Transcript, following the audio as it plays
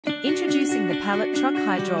Introducing the Pallet Truck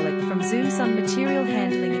Hydraulic from Zoomsun Material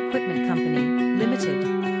Handling Equipment Company, Limited,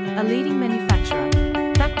 a leading manufacturer,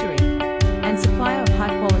 factory, and supplier of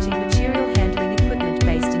high-quality materials.